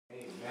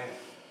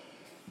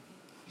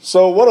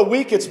So what a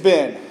week it's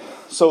been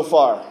so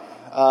far.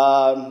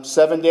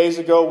 7 days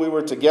ago we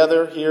were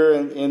together here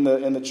in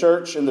the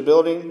church, in the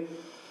building.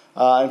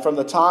 And from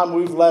the time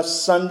we've left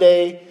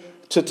Sunday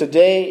to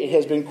today, it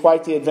has been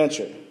quite the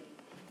adventure.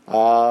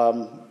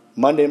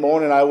 Monday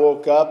morning I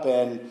woke up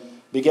and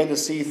began to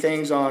see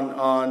things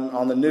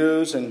on the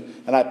news. And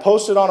I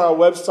posted on our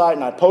website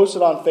and I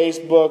posted on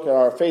Facebook,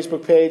 our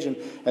Facebook page and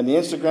the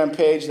Instagram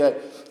page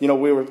that, we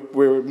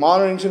were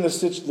monitoring the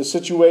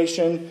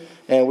situation.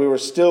 And we were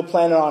still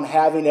planning on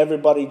having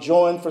everybody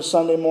join for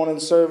Sunday morning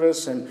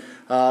service. And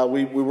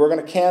we were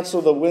going to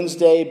cancel the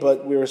Wednesday,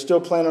 but we were still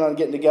planning on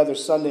getting together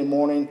Sunday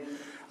morning.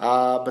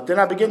 But then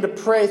I began to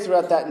pray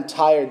throughout that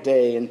entire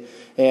day.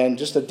 And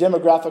just the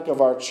demographic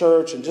of our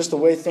church and just the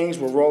way things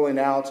were rolling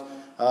out.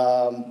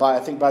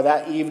 I think by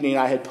that evening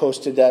I had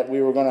posted that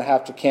we were going to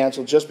have to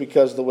cancel just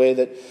because of the way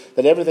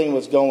that everything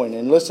was going.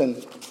 And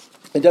listen,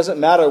 it doesn't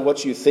matter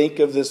what you think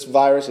of this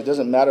virus. It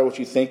doesn't matter what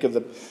you think of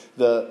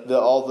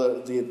all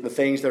the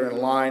things that are in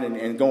line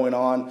and going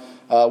on.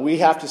 We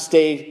have to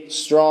stay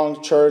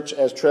strong, church,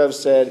 as Trev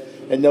said,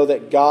 and know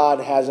that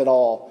God has it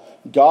all.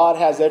 God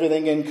has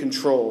everything in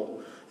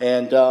control.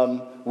 And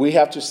we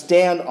have to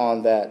stand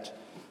on that.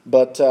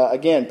 But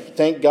again,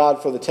 thank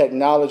God for the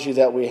technology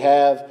that we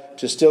have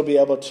to still be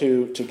able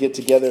to get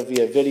together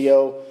via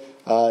video.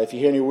 If you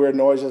hear any weird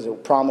noises, I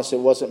promise it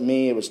wasn't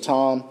me, it was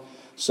Tom.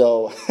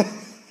 So,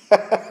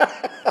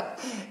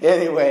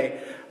 anyway,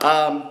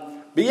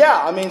 but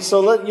yeah, so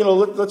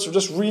let's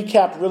just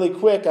recap really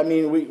quick.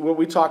 What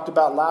we talked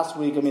about last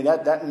week,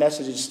 that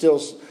message is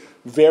still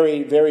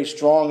very, very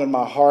strong in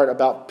my heart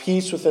about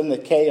peace within the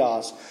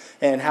chaos.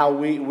 And how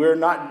we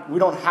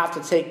don't have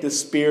to take this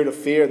spirit of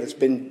fear that's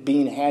been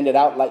being handed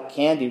out like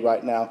candy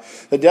right now.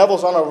 The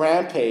devil's on a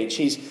rampage.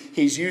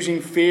 He's using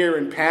fear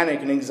and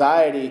panic and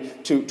anxiety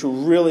to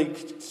really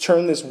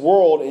turn this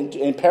world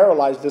and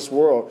paralyze this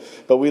world.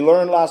 But we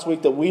learned last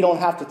week that we don't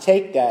have to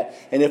take that.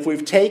 And if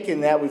we've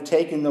taken that, we've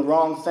taken the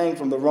wrong thing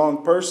from the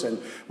wrong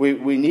person.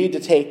 We need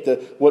to take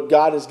what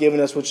God has given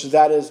us, which is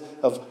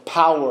of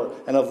power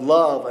and of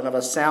love and of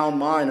a sound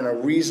mind and a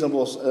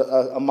reasonable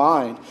a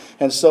mind.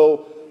 And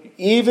so,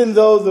 even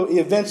though the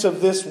events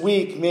of this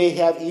week may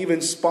have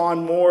even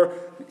spawned more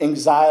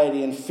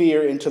anxiety and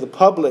fear into the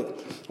public,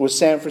 with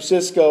San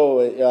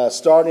Francisco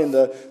starting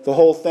the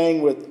whole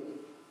thing with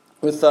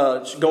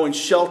going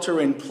shelter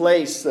in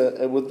place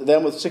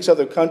with 6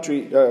 other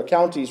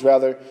counties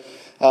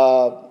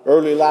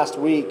early last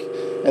week,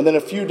 and then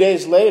a few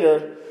days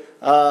later,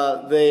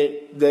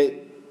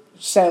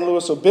 San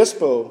Luis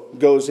Obispo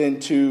goes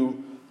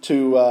into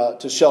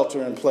to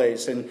shelter in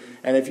place. And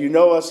if you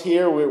know us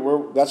here,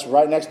 that's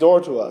right next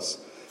door to us.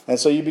 And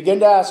so you begin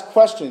to ask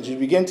questions. You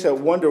begin to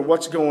wonder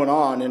what's going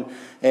on.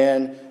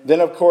 And then,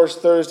 of course,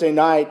 Thursday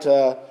night,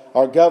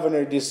 our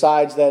governor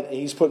decides that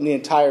he's putting the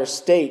entire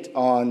state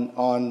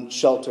on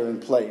shelter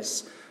in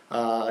place.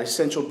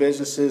 Essential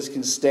businesses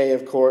can stay,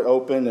 of course,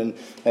 open,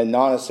 and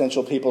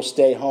non-essential people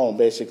stay home,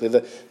 basically.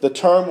 The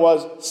term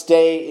was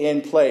stay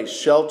in place,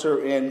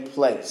 shelter in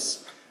place.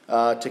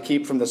 To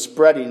keep from the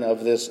spreading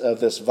of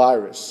this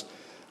virus.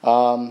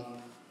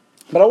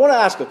 But I want to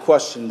ask a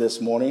question this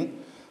morning.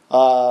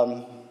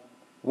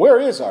 Where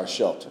is our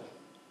shelter?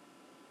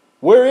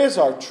 Where is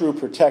our true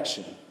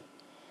protection?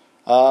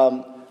 I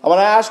want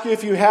to ask you,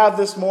 if you have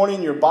this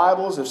morning your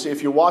Bibles,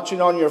 if you're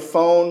watching on your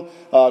phone,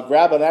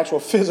 grab an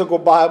actual physical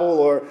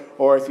Bible,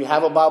 or if you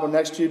have a Bible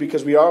next to you,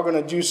 because we are going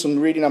to do some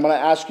reading. I'm going to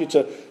ask you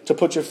to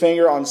put your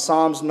finger on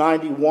Psalms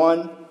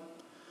 91.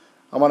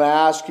 I'm going to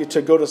ask you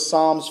to go to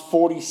Psalms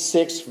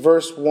 46,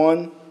 verse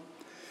 1.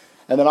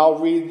 And then I'll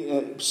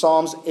read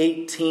Psalms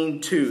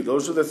 18:2.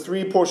 Those are the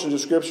 3 portions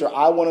of Scripture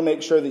I want to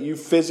make sure that you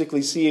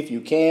physically see, if you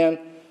can,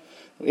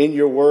 in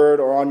your Word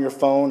or on your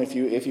phone if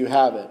you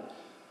have it.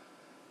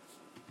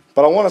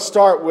 But I want to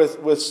start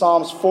with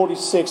Psalms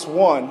 46,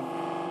 1.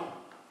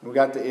 We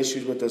got the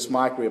issues with this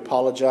mic. We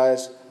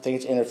apologize. I think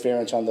it's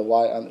interference on the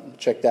wire.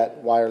 Check that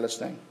wireless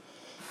thing.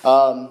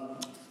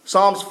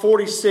 Psalms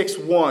 46,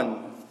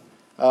 1.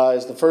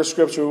 Is the first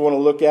scripture we want to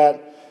look at.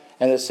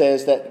 And it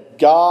says that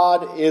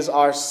God is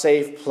our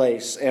safe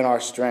place and our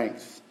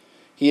strength.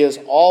 He is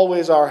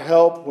always our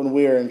help when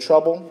we are in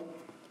trouble.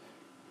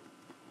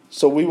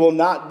 So we will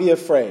not be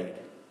afraid.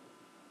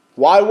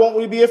 Why won't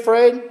we be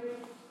afraid?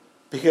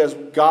 Because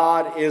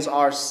God is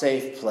our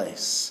safe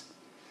place.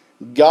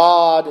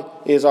 God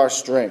is our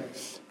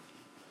strength.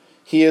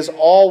 He is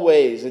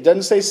always, it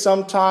doesn't say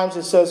sometimes,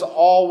 it says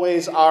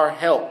always our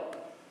help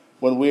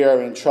when we are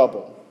in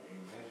trouble.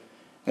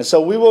 And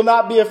so we will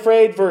not be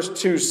afraid, verse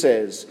 2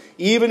 says,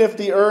 even if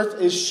the earth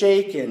is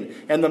shaken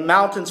and the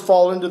mountains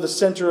fall into the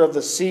center of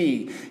the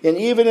sea, and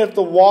even if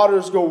the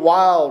waters go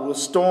wild with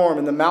storm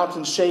and the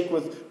mountains shake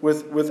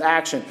with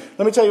action.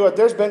 Let me tell you what,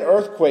 there's been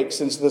earthquakes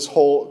since this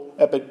whole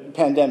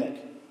pandemic.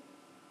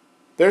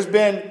 There's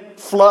been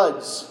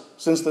floods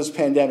since this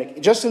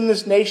pandemic, just in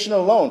this nation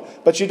alone.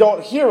 But you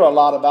don't hear a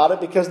lot about it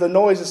because the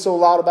noise is so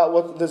loud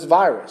about this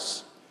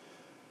virus.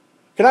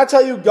 Can I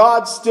tell you,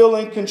 God's still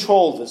in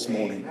control this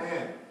morning?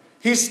 Amen.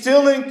 He's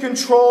still in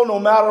control no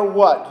matter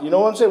what. You know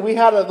what I'm saying? We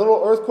had a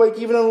little earthquake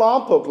even in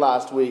Lompoc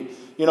last week,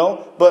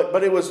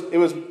 but it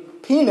was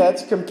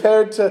peanuts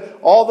compared to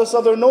all this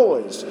other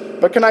noise.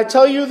 But can I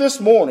tell you this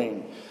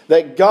morning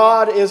that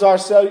God is our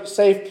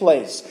safe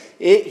place?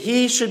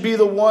 He should be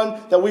the one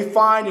that we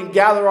find and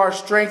gather our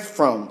strength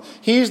from.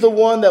 He's the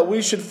one that we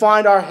should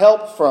find our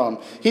help from.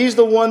 He's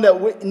the one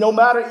that no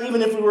matter,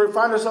 even if we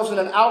find ourselves in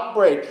an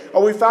outbreak,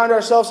 or we find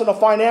ourselves in a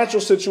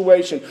financial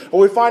situation, or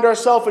we find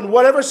ourselves in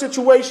whatever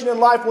situation in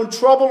life when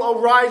trouble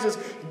arises,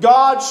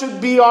 God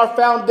should be our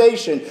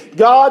foundation.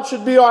 God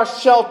should be our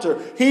shelter.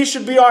 He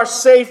should be our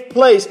safe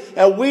place.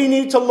 And we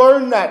need to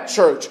learn that,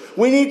 church.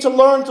 We need to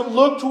learn to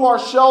look to our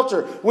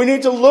shelter. We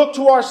need to look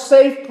to our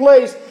safe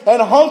place and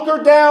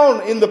hunker down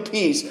in the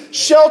peace.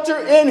 Shelter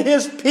in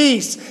His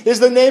peace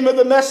is the name of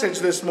the message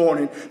this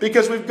morning.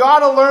 Because we've got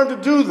to learn to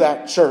do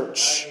that,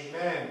 church.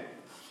 Amen.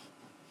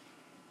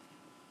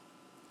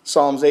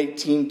 Psalms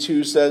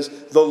 18:2 says,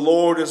 "The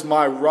Lord is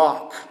my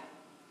rock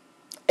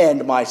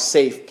and my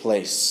safe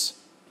place,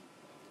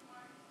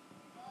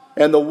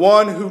 and the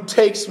one who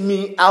takes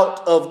me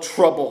out of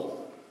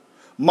trouble.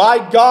 My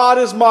God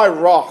is my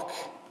rock,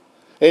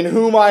 in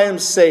whom I am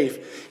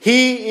safe.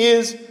 He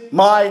is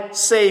my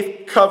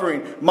safe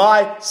covering,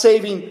 my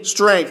saving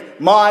strength,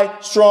 my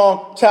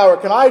strong tower."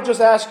 Can I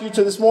just ask you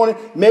to this morning,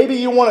 maybe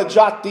you want to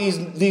jot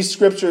these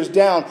scriptures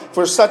down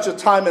for such a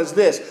time as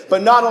this.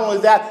 But not only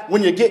that,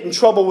 when you get in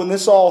trouble, when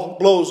this all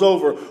blows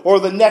over, or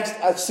the next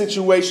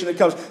situation that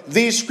comes,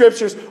 these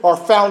scriptures are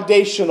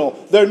foundational.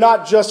 They're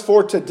not just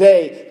for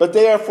today, but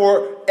they are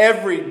for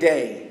every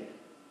day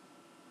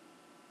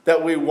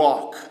that we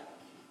walk.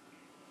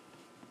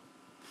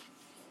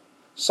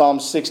 Psalm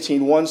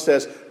 16:1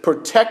 says,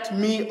 "Protect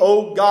me,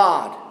 O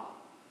God,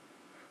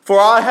 for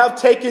I have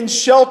taken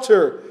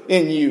shelter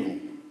in you."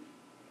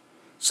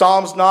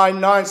 Psalms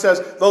 9:9 says,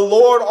 "The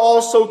Lord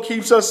also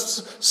keeps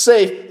us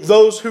safe,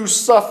 those who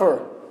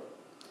suffer."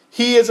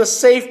 He is a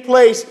safe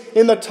place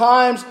in the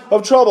times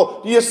of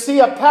trouble. Do you see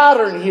a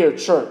pattern here,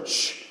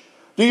 church?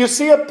 Do you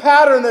see a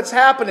pattern that's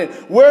happening?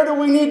 Where do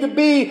we need to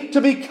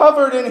be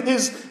covered in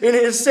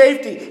His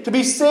safety, to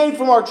be saved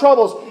from our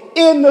troubles?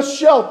 In the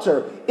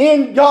shelter,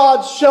 in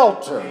God's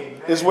shelter.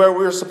 Amen. Is where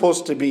we're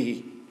supposed to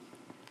be.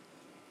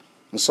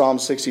 In Psalm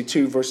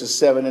 62 verses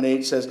 7 and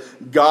 8 says,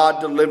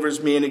 "God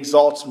delivers me and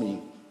exalts me.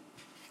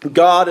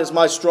 God is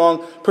my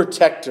strong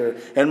protector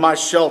and my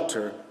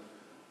shelter."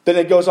 Then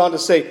it goes on to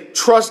say,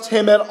 "Trust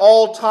Him at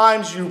all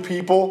times, you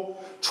people.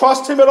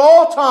 Trust Him at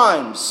all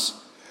times.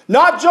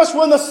 Not just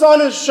when the sun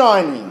is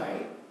shining.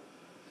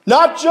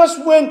 Not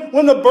just when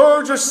the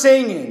birds are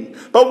singing,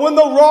 but when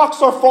the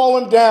rocks are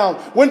falling down,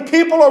 when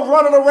people are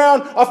running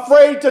around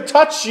afraid to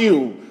touch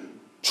you.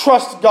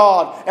 Trust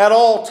God at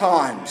all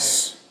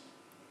times.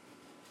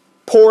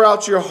 Pour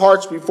out your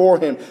hearts before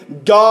Him.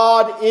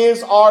 God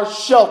is our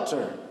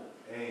shelter,"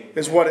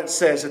 is what it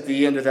says at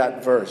the end of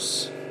that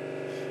verse.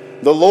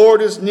 "The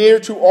Lord is near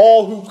to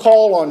all who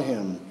call on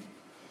Him,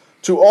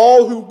 to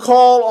all who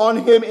call on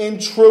Him in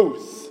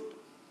truth."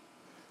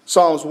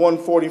 Psalms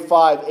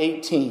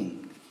 145:18.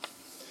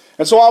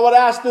 And so I would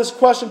ask this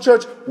question,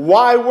 church,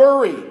 why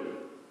worry?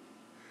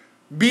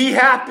 Be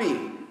happy.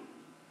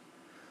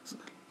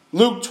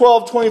 Luke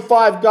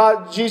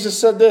 12:25, Jesus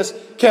said this,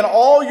 "Can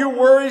all your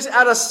worries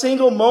add a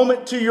single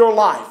moment to your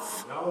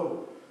life?" No.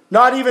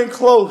 Not even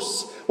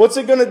close. What's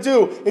it going to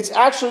do? It's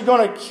actually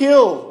going to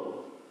kill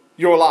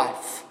your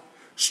life.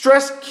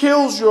 Stress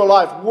kills your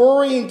life.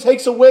 Worrying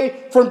takes away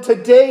from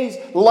today's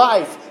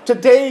life,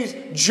 today's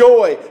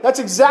joy. That's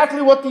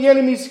exactly what the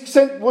enemy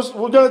was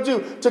going to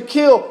do, to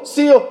kill,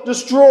 steal,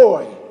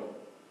 destroy.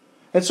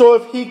 And so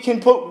if he can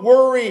put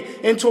worry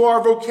into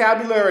our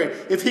vocabulary,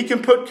 if he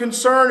can put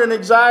concern and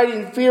anxiety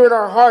and fear in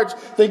our hearts,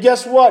 then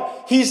guess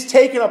what? He's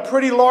taken a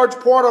pretty large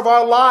part of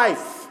our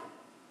life,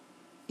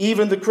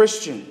 even the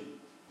Christian.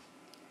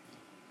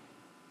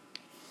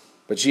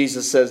 But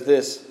Jesus says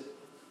this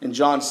in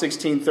John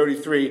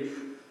 16:33,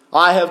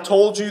 "I have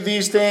told you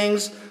these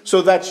things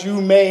so that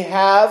you may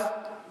have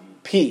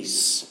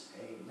peace."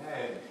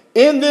 Amen.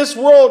 In this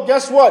world,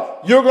 guess what?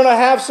 You're going to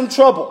have some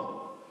trouble.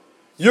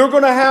 You're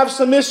going to have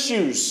some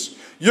issues.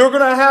 You're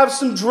going to have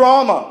some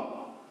drama.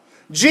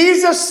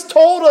 Jesus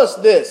told us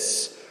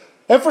this.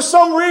 And for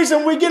some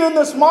reason, we get in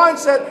this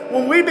mindset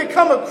when we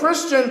become a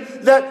Christian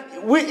that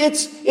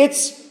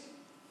it's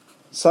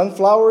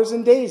sunflowers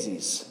and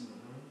daisies.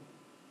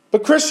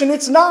 But Christian,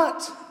 it's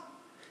not.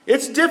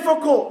 It's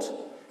difficult.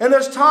 And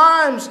there's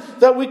times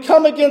that we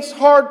come against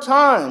hard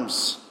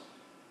times.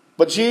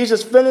 But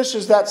Jesus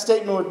finishes that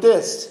statement with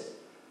this,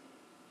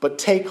 "But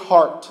take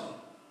heart.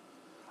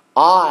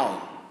 I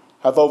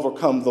have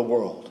overcome the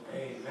world."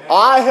 Amen.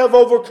 I have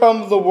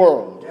overcome the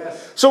world. Yes.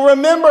 Yes. So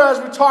remember, as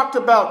we talked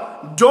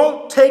about,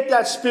 don't take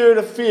that spirit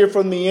of fear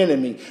from the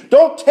enemy.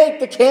 Don't take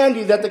the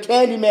candy that the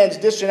candy man's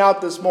dishing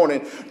out this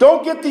morning.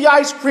 Don't get the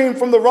ice cream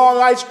from the wrong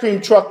ice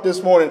cream truck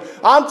this morning.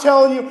 I'm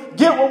telling you,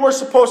 get what we're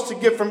supposed to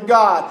get from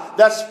God.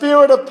 That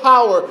spirit of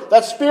power,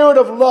 that spirit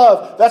of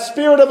love, that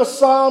spirit of a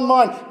sound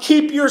mind.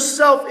 Keep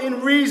yourself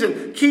in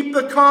reason. Keep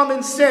the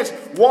common sense.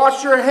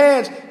 Wash your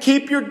hands.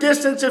 Keep your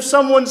distance if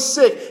someone's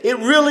sick. It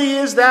really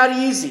is that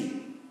easy.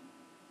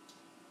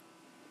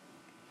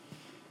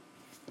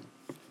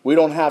 We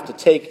don't have to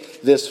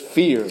take this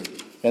fear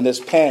and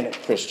this panic,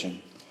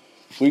 Christian.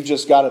 We've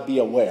just got to be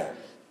aware.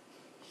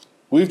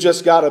 We've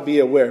just got to be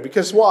aware.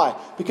 Because why?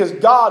 Because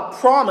God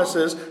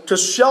promises to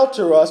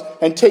shelter us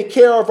and take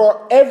care of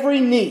our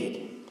every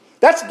need.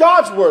 That's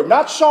God's word,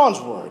 not Sean's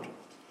word.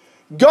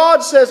 God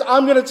says,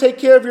 I'm going to take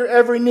care of your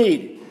every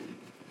need.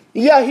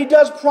 Yeah, He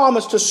does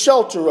promise to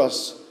shelter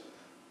us.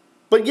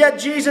 But yet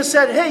Jesus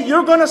said, hey,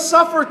 you're going to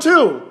suffer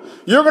too.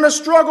 You're going to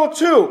struggle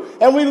too.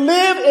 And we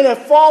live in a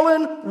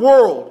fallen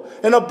world,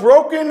 in a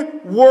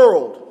broken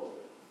world.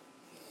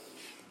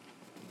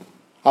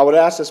 I would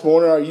ask this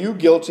morning, are you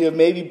guilty of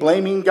maybe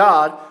blaming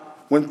God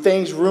when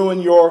things ruin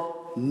your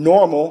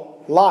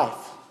normal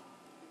life?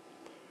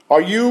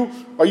 Can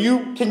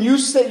you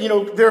say,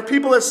 there are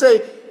people that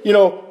say,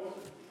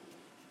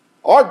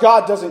 our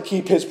God doesn't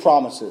keep His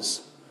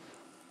promises.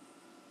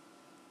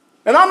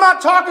 And I'm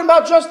not talking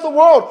about just the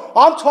world.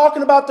 I'm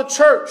talking about the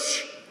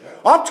church.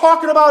 I'm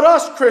talking about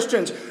us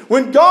Christians.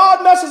 When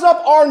God messes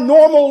up our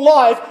normal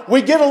life,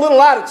 we get a little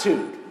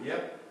attitude.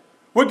 Yep.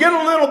 We get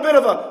a little bit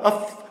of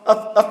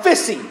a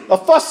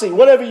fussy,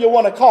 whatever you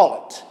want to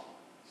call it.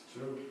 It's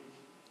true.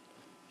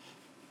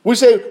 We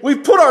say,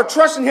 we've put our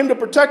trust in Him to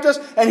protect us,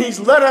 and He's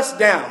let us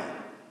down.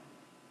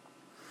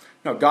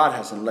 No, God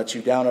hasn't let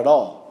you down at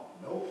all.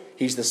 Nope.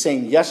 He's the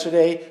same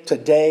yesterday,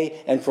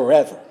 today, and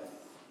forever.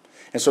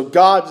 And so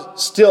God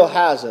still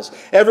has us.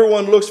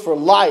 Everyone looks for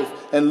life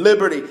and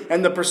liberty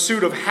and the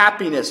pursuit of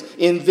happiness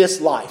in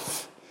this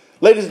life.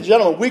 Ladies and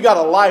gentlemen, we got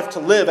a life to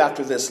live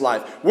after this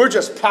life. We're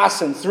just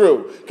passing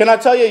through. Can I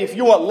tell you, if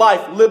you want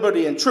life,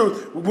 liberty, and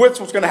truth, what's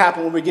going to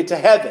happen when we get to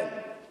heaven?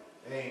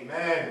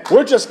 Amen.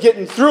 We're just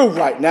getting through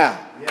right now.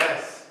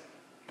 Yes.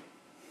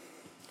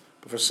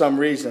 But for some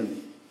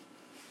reason,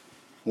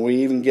 when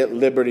we even get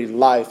liberty,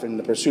 life, and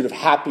the pursuit of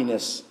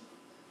happiness,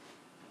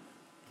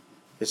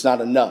 it's not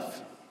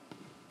enough.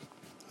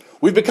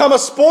 We've become a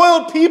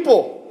spoiled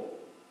people.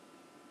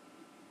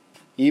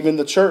 Even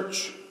the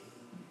church.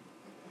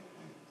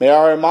 May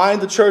I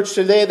remind the church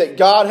today that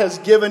God has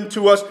given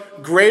to us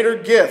greater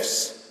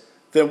gifts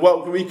than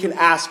what we can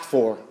ask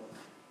for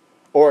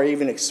or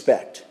even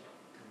expect.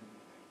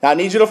 Now I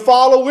need you to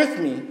follow with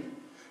me,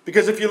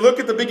 because if you look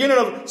at the beginning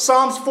of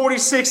Psalms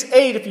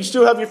 46:8, if you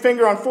still have your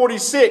finger on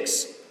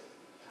 46,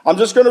 I'm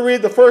just going to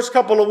read the first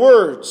couple of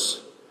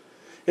words.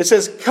 It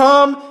says,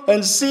 come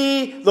and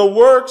see the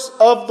works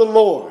of the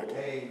Lord.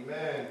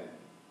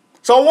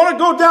 So I want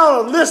to go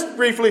down a list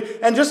briefly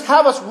and just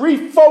have us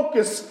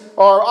refocus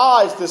our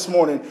eyes this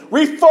morning.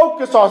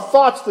 Refocus our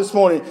thoughts this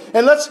morning.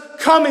 And let's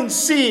come and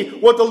see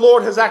what the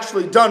Lord has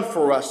actually done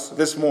for us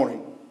this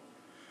morning.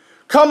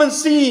 Come and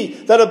see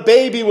that a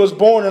baby was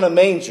born in a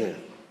manger.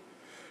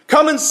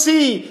 Come and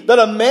see that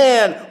a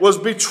man was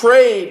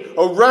betrayed,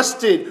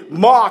 arrested,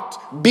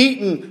 mocked,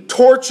 beaten,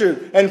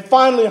 tortured, and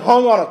finally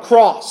hung on a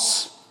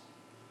cross.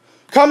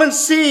 Come and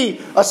see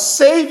a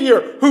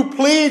Savior who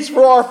pleads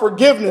for our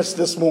forgiveness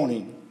this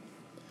morning.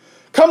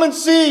 Come and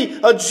see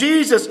a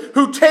Jesus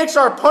who takes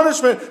our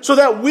punishment so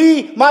that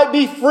we might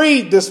be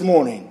freed this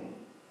morning.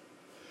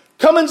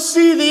 Come and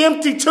see the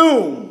empty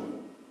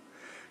tomb.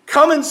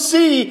 Come and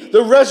see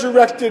the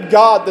resurrected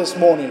God this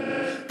morning.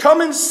 Come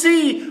and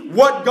see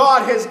what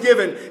God has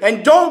given.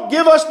 And don't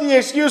give us the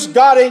excuse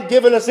God ain't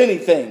given us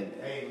anything.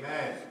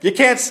 Amen. You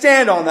can't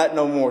stand on that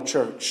no more,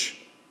 church.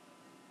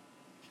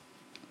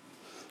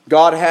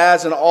 God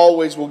has and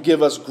always will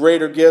give us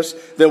greater gifts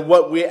than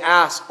what we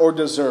ask or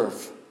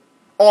deserve.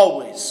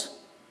 Always.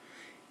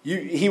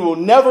 He will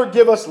never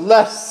give us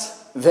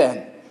less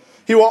than.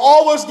 He will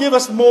always give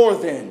us more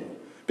than.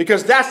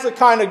 Because that's the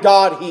kind of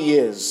God He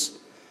is.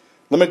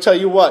 Let me tell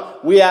you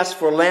what. We ask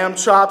for lamb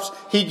chops.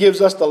 He gives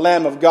us the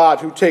Lamb of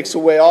God who takes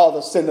away all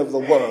the sin of the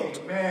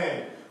world.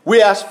 Amen.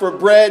 We ask for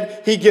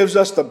bread. He gives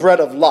us the bread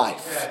of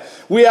life.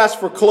 Yes. We ask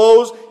for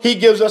clothes. He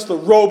gives us the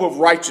robe of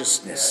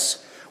righteousness.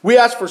 We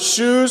ask for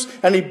shoes,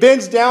 and He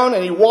bends down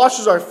and He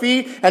washes our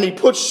feet, and He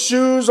puts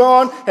shoes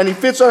on, and He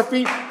fits our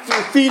feet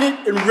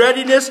in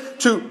readiness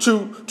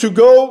to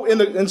go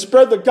and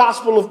spread the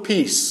gospel of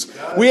peace.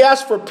 We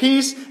ask for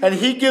peace, and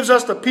He gives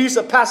us the peace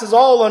that passes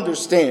all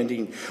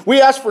understanding. We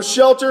ask for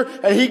shelter,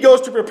 and He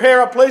goes to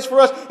prepare a place for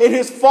us in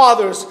His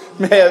Father's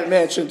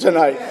mansion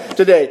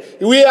today.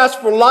 We ask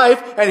for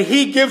life, and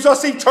He gives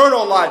us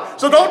eternal life.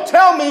 So don't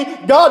tell me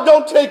God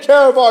don't take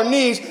care of our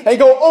needs and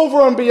go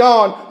over and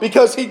beyond,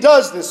 because He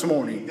does this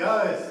morning. He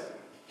does.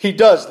 He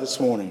does this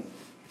morning.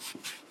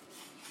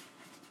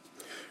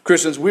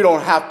 Christians, we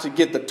don't have to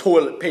get the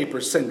toilet paper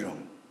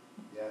syndrome.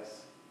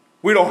 Yes.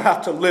 We don't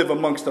have to live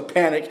amongst the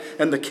panic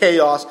and the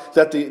chaos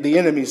that the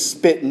enemy's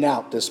spitting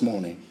out this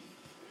morning.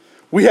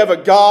 We have a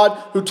God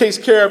who takes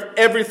care of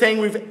everything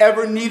we've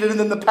ever needed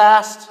in the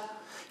past.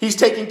 He's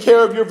taking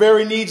care of your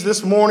very needs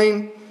this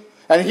morning.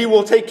 And He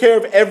will take care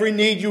of every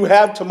need you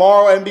have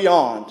tomorrow and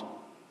beyond.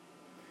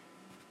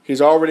 He's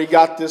already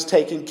got this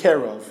taken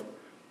care of.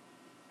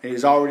 And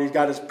He's already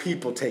got His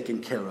people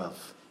taken care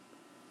of.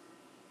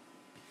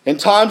 In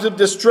times of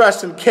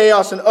distress and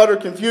chaos and utter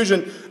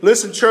confusion,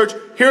 listen, church,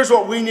 here's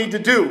what we need to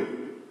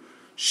do.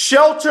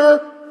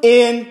 Shelter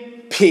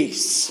in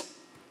peace.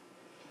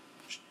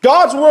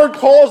 God's word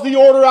calls the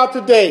order out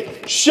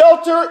today.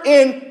 Shelter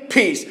in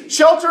peace.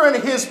 Shelter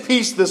in His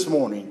peace this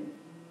morning.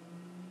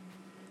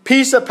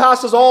 Peace that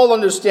passes all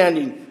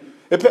understanding.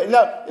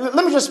 Now,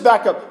 let me just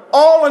back up.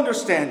 All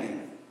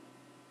understanding.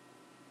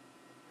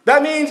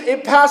 That means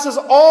it passes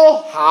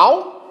all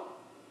how,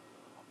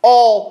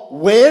 all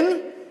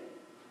when,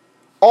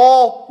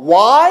 all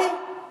why,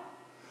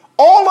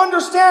 all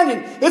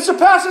understanding. It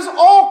surpasses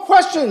all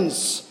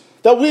questions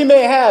that we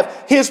may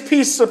have. His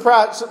peace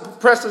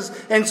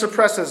suppresses and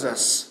suppresses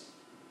us.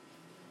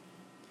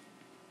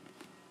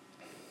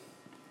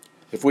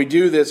 If we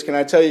do this, can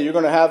I tell you, you're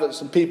going to have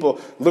some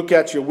people look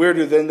at you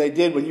weirder than they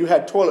did when you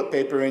had toilet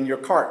paper in your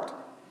cart.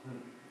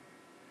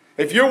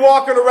 If you're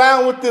walking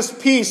around with this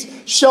peace,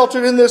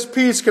 sheltered in this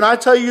peace, can I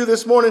tell you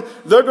this morning,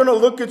 they're going to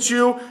look at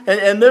you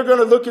and they're going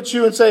to look at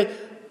you and say,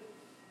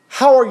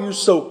 how are you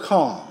so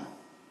calm?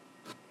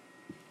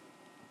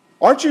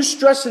 Aren't you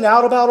stressing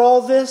out about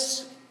all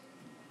this?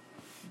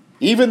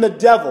 Even the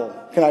devil,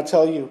 can I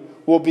tell you,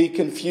 will be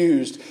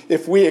confused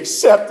if we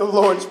accept the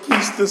Lord's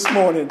peace this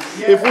morning.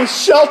 Yes. If we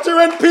shelter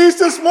in peace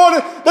this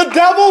morning, the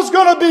devil's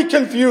going to be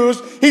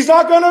confused. He's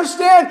not going to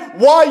understand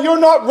why you're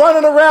not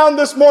running around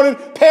this morning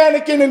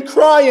panicking and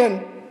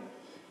crying.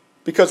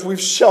 Because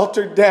we've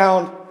sheltered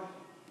down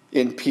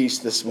in peace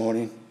this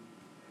morning.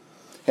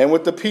 And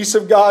with the peace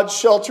of God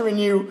sheltering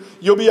you,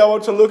 you'll be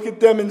able to look at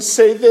them and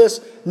say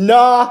this,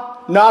 nah,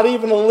 not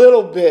even a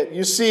little bit.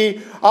 You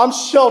see, I'm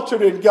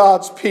sheltered in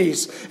God's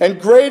peace. And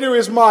greater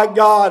is my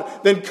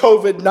God than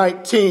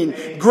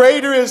COVID-19.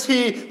 Greater is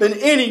He than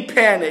any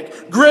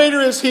panic. Greater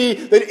is He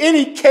than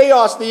any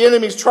chaos the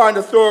enemy's trying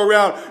to throw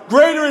around.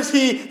 Greater is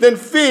He than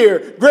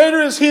fear.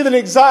 Greater is He than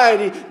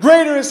anxiety.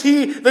 Greater is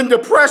He than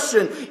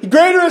depression.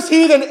 Greater is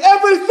He than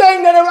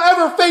everything that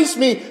will ever face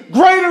me.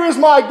 Greater is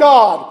my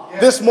God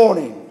this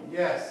morning.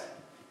 Yes.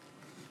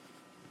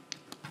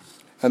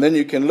 And then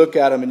you can look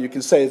at Him and you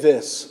can say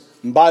this.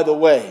 And by the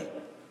way,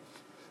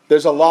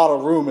 there's a lot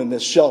of room in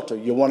this shelter.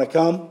 You want to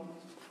come?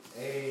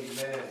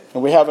 Amen.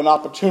 And we have an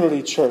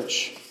opportunity,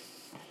 church,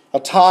 a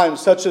time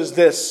such as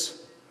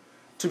this,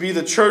 to be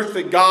the church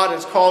that God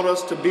has called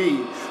us to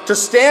be. To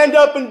stand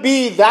up and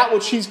be that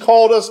which He's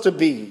called us to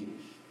be.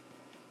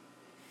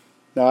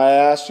 Now I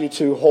ask you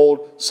to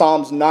hold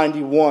Psalms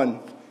 91.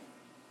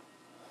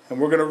 And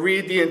we're going to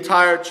read the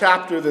entire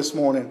chapter this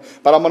morning.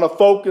 But I'm going to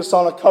focus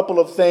on a couple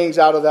of things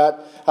out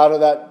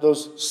of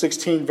those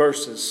 16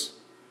 verses.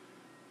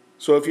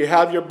 So if you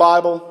have your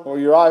Bible or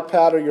your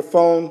iPad or your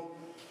phone,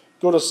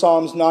 go to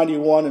Psalms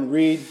 91 and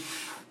read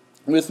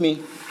with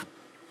me.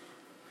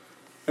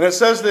 And it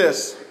says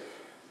this.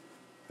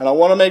 And I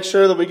want to make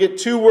sure that we get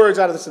two words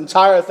out of this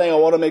entire thing. I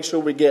want to make sure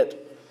we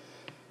get.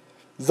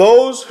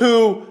 Those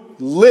who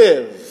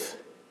live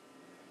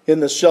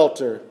in the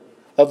shelter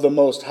of the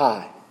Most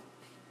High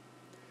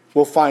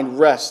will find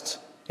rest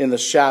in the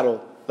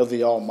shadow of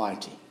the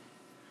Almighty.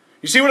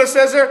 You see what it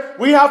says there?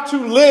 We have to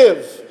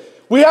live.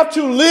 We have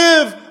to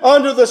live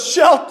under the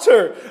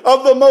shelter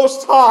of the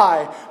Most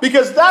High.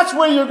 Because that's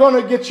where you're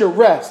going to get your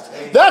rest.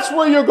 That's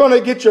where you're going to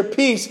get your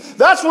peace.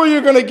 That's where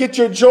you're going to get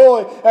your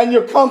joy and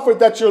your comfort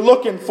that you're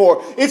looking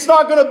for. It's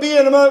not going to be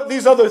in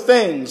these other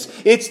things.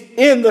 It's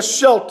in the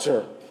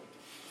shelter.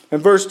 In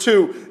verse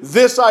 2,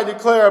 this I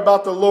declare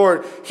about the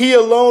Lord. He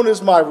alone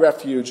is my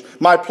refuge,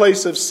 my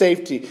place of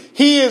safety.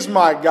 He is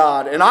my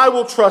God, and I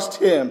will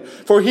trust Him.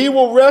 For He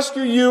will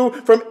rescue you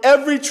from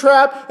every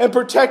trap and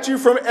protect you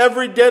from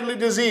every deadly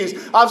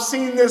disease. I've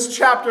seen this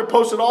chapter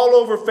posted all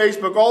over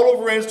Facebook, all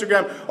over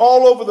Instagram,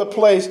 all over the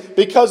place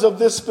because of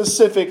this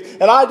specific.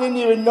 And I didn't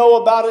even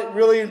know about it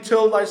really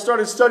until I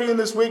started studying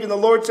this week. And the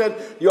Lord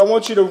said, I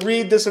want you to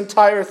read this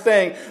entire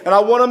thing. And I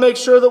want to make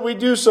sure that we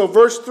do so.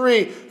 Verse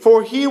 3,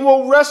 for He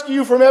will rescue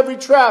you from every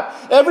trap.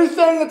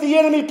 Everything that the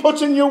enemy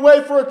puts in your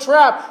way for a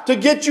trap to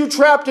get you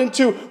trapped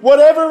into,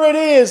 whatever it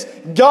is,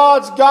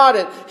 God's got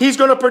it. He's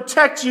going to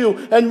protect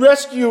you and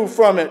rescue you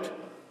from it.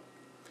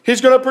 He's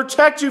going to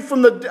protect you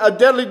from a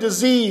deadly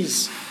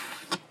disease.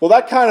 Well,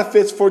 that kind of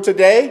fits for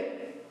today.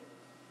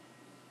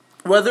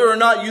 Whether or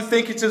not you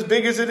think it's as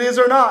big as it is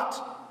or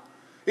not.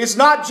 It's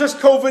not just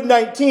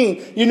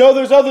COVID-19. You know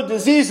there's other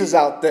diseases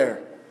out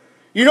there.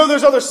 You know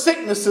there's other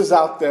sicknesses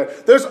out there.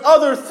 There's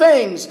other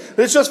things.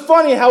 It's just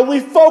funny how we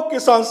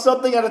focus on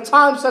something at a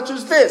time such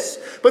as this.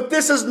 But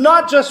this is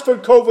not just for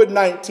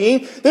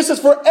COVID-19. This is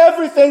for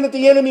everything that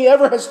the enemy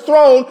ever has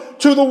thrown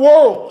to the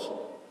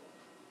world.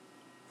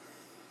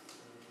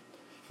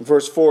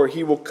 Verse 4,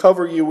 He will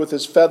cover you with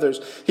His feathers.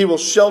 He will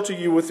shelter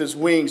you with His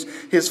wings.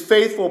 His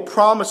faithful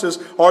promises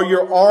are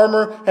your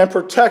armor and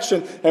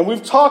protection. And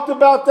we've talked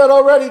about that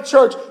already,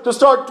 church. To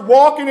start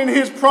walking in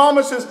His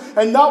promises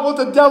and not what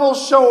the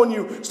devil's showing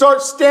you.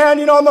 Start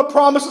standing on the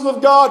promises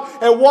of God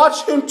and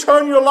watch Him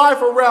turn your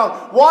life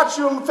around. Watch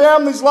your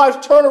family's life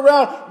turn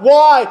around.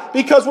 Why?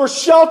 Because we're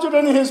sheltered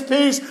in His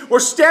peace. We're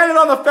standing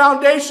on the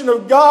foundation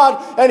of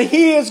God, and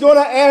He is going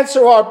to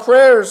answer our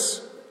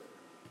prayers.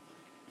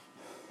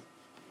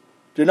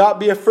 Do not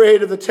be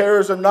afraid of the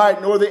terrors of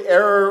night, nor the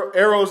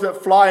arrows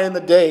that fly in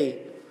the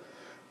day.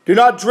 Do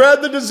not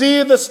dread the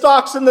disease that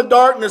stalks in the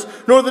darkness,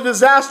 nor the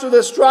disaster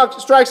that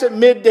strikes at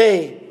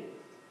midday.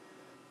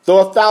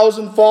 Though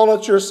 1,000 fall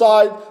at your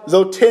side,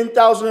 though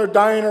 10,000 are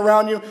dying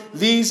around you,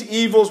 these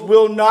evils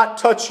will not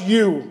touch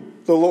you,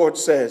 the Lord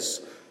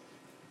says.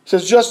 He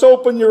says, just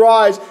open your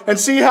eyes and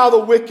see how the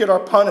wicked are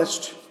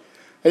punished.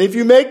 And if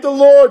you make the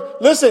Lord,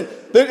 listen,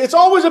 it's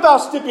always about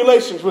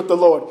stipulations with the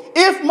Lord.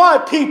 If my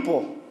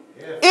people...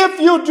 if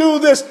you do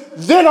this,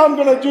 then I'm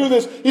going to do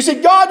this. You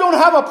see, God don't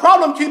have a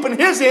problem keeping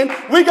His end.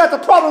 We got the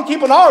problem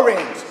keeping our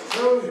end.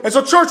 And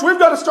so, church, we've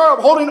got to start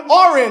holding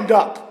our end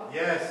up.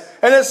 Yes.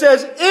 And it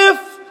says,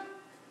 if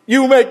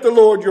you make the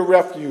Lord your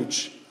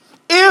refuge,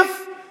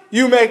 if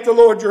you make the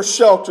Lord your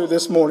shelter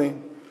this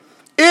morning,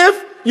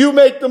 if you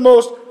make the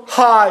Most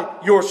High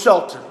your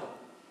shelter,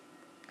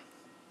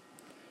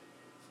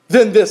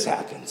 then this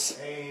happens.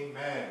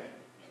 Amen.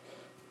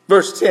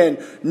 Verse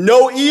 10,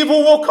 no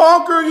evil will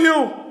conquer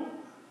you.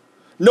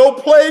 No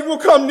plague will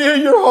come near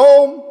your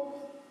home,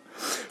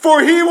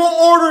 for He will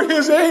order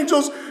His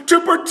angels to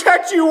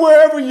protect you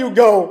wherever you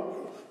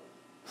go.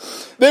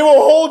 They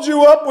will hold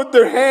you up with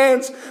their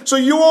hands so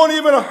you won't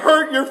even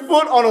hurt your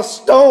foot on a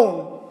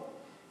stone.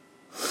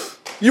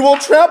 You will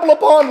trample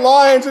upon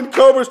lions and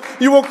cobras.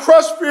 You will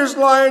crush fierce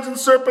lions and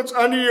serpents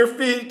under your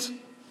feet.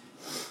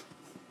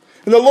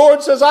 And the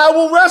Lord says, I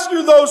will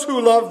rescue those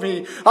who love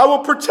me. I will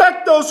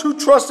protect those who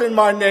trust in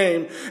my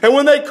name. And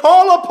when they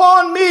call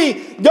upon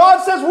me,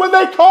 God says, when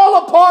they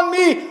call upon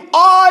me,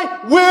 I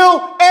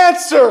will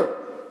answer.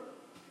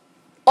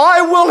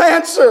 I will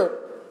answer.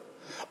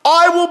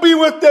 I will be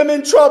with them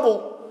in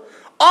trouble.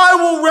 I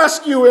will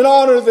rescue and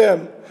honor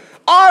them.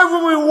 I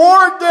will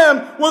reward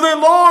them with a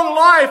long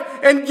life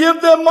and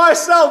give them my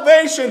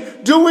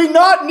salvation. Do we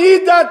not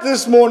need that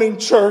this morning,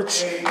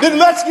 church? Then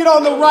let's get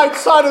on the right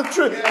side of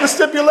the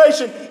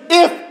stipulation.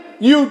 If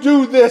you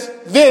do this,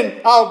 then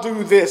I'll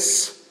do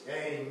this.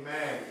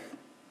 Amen.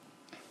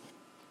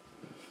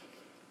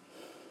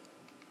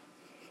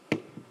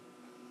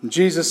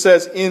 Jesus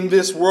says, in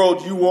this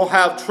world you will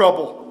have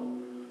trouble.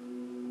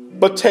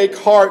 But take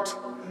heart.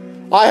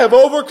 I have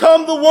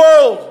overcome the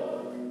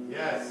world.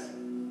 Yes.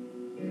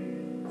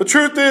 The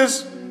truth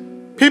is,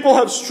 people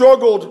have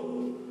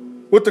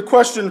struggled with the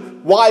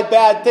question, why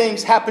bad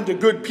things happen to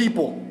good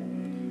people.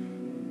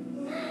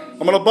 I'm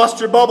going to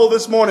bust your bubble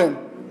this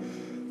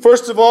morning.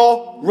 First of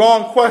all,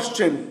 wrong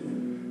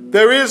question.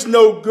 There is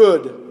no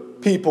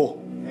good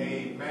people.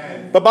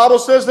 Amen. The Bible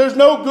says there's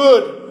no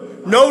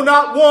good, no,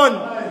 not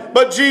one,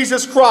 but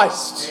Jesus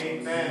Christ.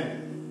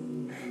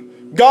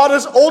 Amen. God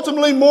is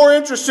ultimately more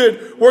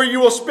interested where you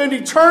will spend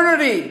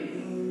eternity,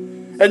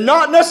 and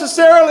not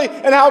necessarily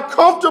in how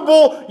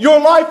comfortable your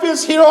life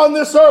is here on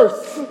this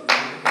earth.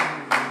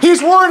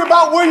 He's worried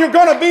about where you're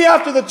going to be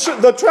after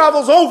the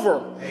travel's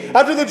over,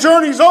 after the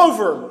journey's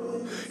over.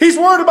 He's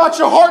worried about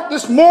your heart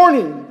this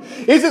morning.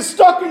 Is it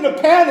stuck in the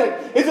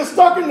panic? Is it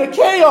stuck in the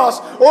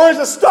chaos? Or is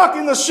it stuck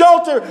in the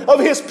shelter of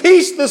His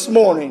peace this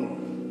morning?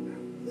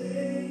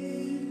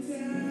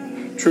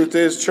 Truth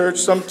is, church,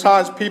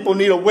 sometimes people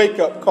need a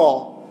wake-up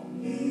call.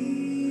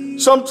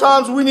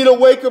 Sometimes we need a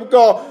wake-up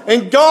call.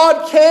 And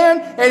God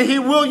can and He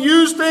will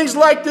use things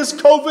like this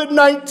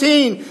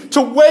COVID-19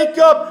 to wake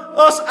up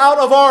us out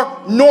of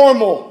our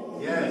normal.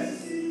 Yes.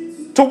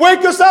 To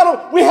wake us out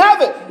of... We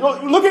have it.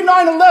 Look at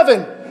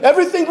 9/11.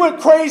 Everything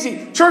went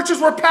crazy. Churches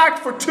were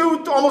packed for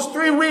almost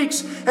 3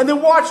 weeks. And then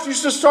watch, you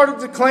just started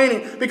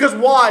declining. Because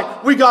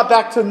why? We got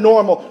back to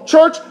normal.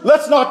 Church,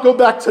 let's not go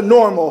back to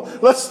normal.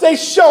 Let's stay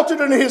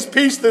sheltered in His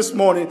peace this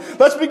morning.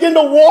 Let's begin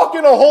to walk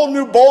in a whole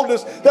new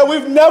boldness that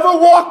we've never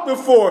walked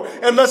before.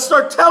 And let's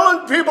start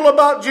telling people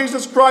about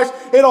Jesus Christ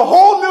in a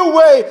whole new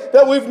way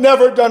that we've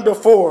never done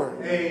before.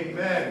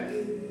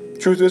 Amen.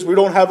 Truth is, we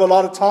don't have a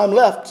lot of time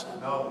left.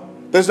 No.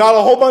 There's not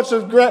a whole bunch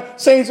of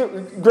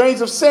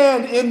grains of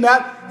sand in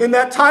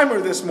that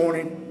timer this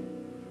morning.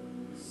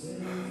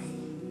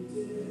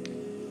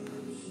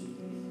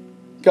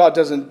 God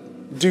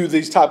doesn't do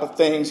these type of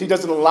things. He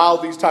doesn't allow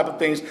these type of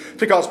things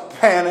to cause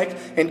panic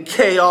and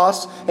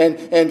chaos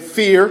and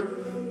fear.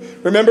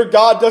 Remember,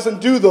 God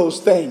doesn't do those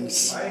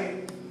things.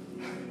 Right.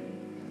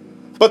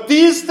 But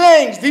these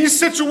things, these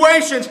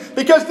situations,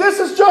 because this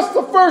is just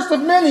the first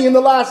of many in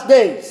the last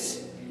days.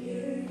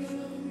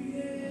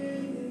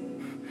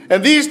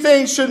 And these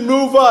things should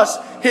move us,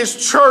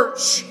 His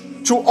church,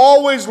 to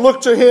always look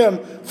to Him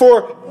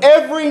for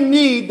every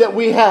need that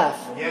we have.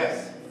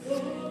 Yes.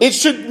 It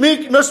should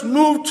make us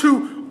move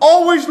to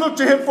Always look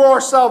to Him for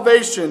our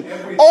salvation.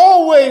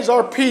 Always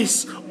our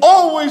peace.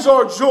 Always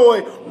our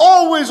joy.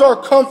 Always our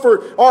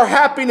comfort, our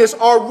happiness,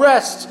 our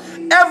rest.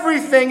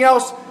 Everything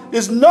else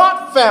is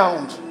not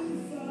found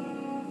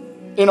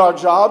in our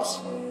jobs.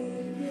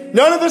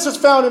 None of this is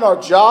found in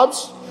our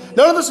jobs.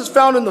 None of this is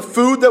found in the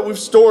food that we've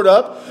stored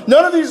up.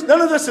 None of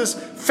this is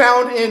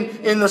found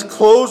in the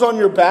clothes on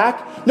your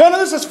back. None of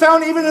this is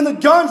found even in the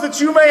guns that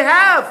you may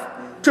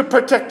have to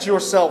protect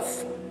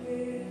yourself.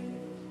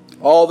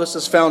 All this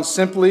is found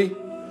simply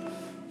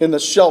in the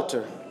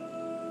shelter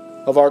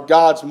of our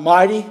God's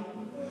mighty,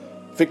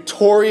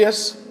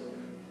 victorious,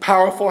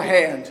 powerful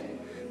hand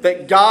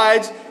that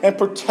guides and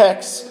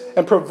protects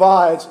and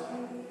provides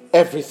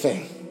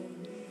everything.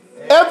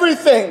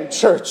 Everything,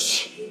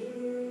 church.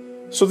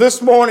 So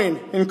this morning,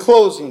 in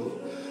closing,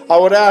 I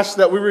would ask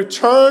that we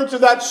return to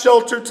that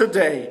shelter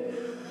today.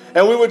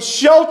 And we would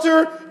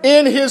shelter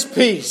in His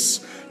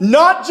peace.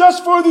 Not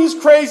just for these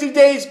crazy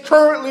days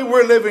currently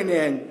we're living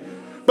in,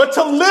 but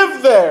to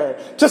live there,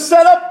 to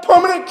set up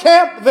permanent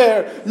camp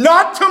there,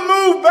 not to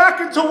move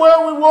back into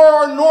where we were,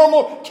 our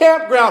normal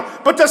campground,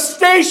 but to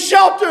stay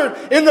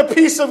sheltered in the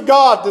peace of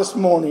God this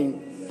morning.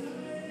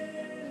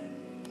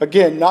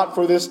 Again, not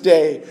for this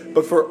day,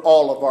 but for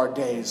all of our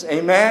days.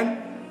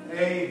 Amen?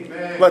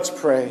 Amen. Let's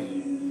pray.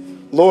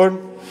 Lord,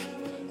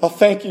 I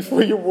thank You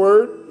for Your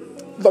word.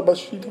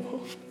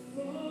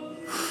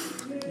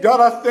 God,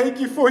 I thank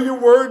You for Your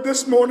word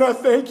this morning. I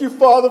thank You,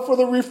 Father, for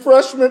the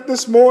refreshment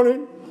this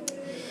morning.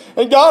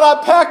 And God,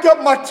 I pack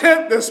up my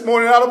tent this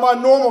morning out of my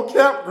normal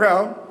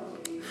campground.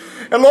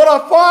 And Lord,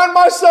 I find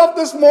myself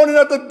this morning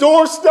at the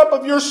doorstep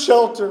of Your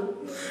shelter.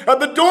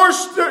 At the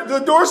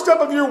doorstep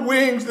of Your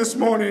wings this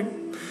morning.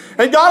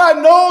 And God, I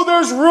know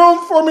there's room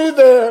for me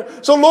there.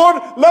 So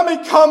Lord, let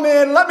me come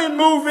in, let me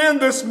move in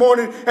this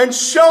morning and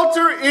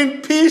shelter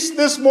in peace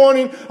this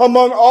morning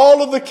among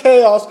all of the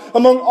chaos,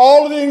 among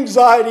all of the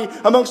anxiety,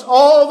 amongst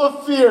all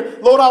of the fear.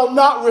 Lord, I'll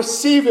not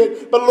receive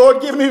it, but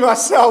Lord, give me my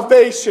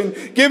salvation.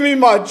 Give me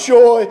my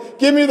joy.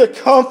 Give me the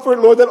comfort,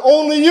 Lord, that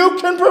only You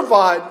can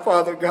provide,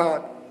 Father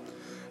God.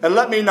 And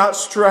let me not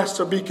stress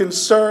or be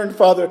concerned,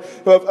 Father,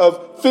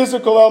 of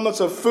physical elements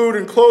of food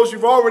and clothes.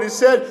 You've already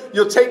said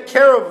You'll take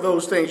care of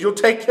those things. You'll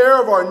take care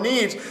of our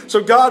needs.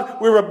 So God,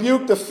 we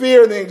rebuke the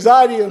fear and the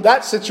anxiety in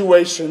that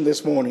situation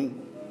this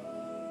morning.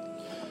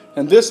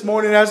 And this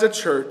morning as a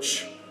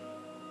church,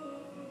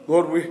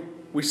 Lord,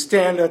 we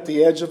stand at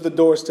the edge of the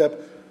doorstep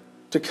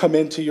to come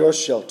into Your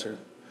shelter,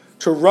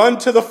 to run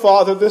to the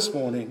Father this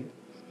morning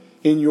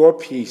in Your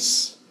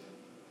peace.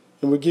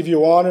 And we give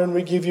You honor and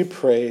we give You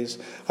praise.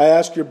 I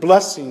ask Your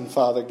blessing,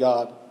 Father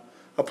God,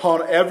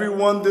 upon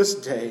everyone this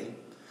day.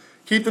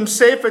 Keep them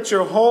safe at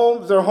their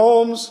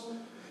homes.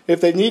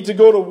 If they need to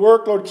go to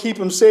work, Lord, keep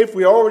them safe.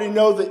 We already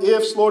know the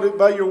ifs, Lord,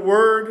 by Your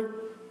word.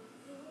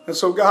 And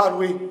so, God,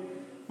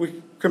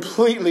 we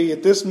completely,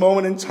 at this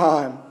moment in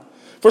time,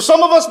 for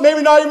some of us,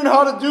 maybe not even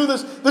how to do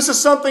this. This is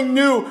something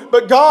new.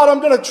 But God,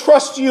 I'm going to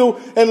trust You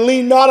and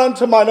lean not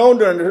unto mine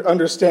own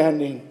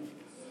understanding.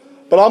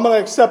 But I'm going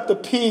to accept the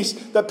peace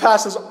that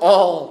passes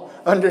all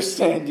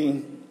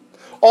understanding.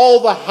 All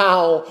the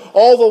how,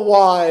 all the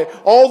why,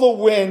 all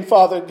the when,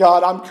 Father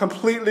God. I'm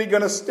completely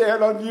going to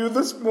stand on You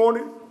this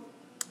morning.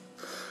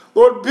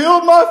 Lord,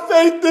 build my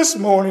faith this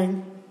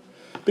morning.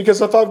 Because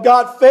if I've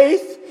got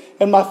faith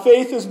and my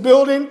faith is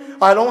building,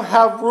 I don't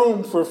have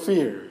room for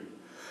fear.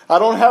 I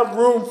don't have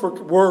room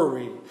for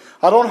worry.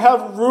 I don't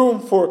have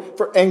room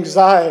for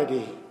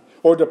anxiety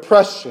or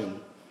depression.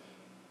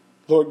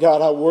 Lord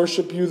God, I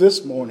worship You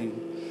this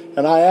morning.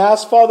 And I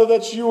ask, Father,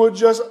 that You would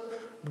just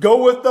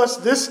go with us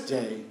this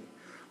day.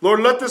 Lord,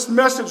 let this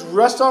message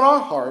rest on our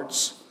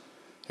hearts.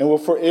 And we'll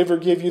forever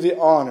give You the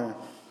honor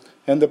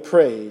and the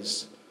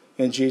praise.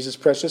 In Jesus'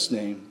 precious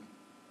name.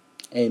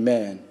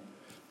 Amen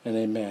and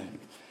amen.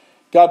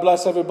 God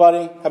bless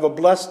everybody. Have a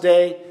blessed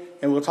day.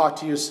 And we'll talk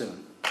to you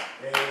soon.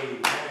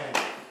 Amen.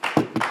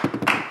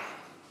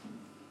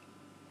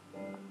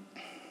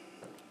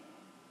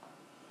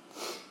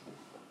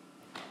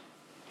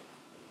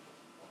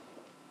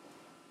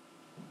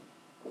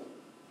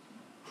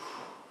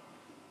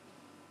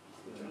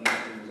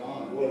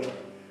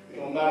 It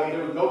don't matter if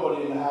there's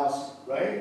nobody in the house, right?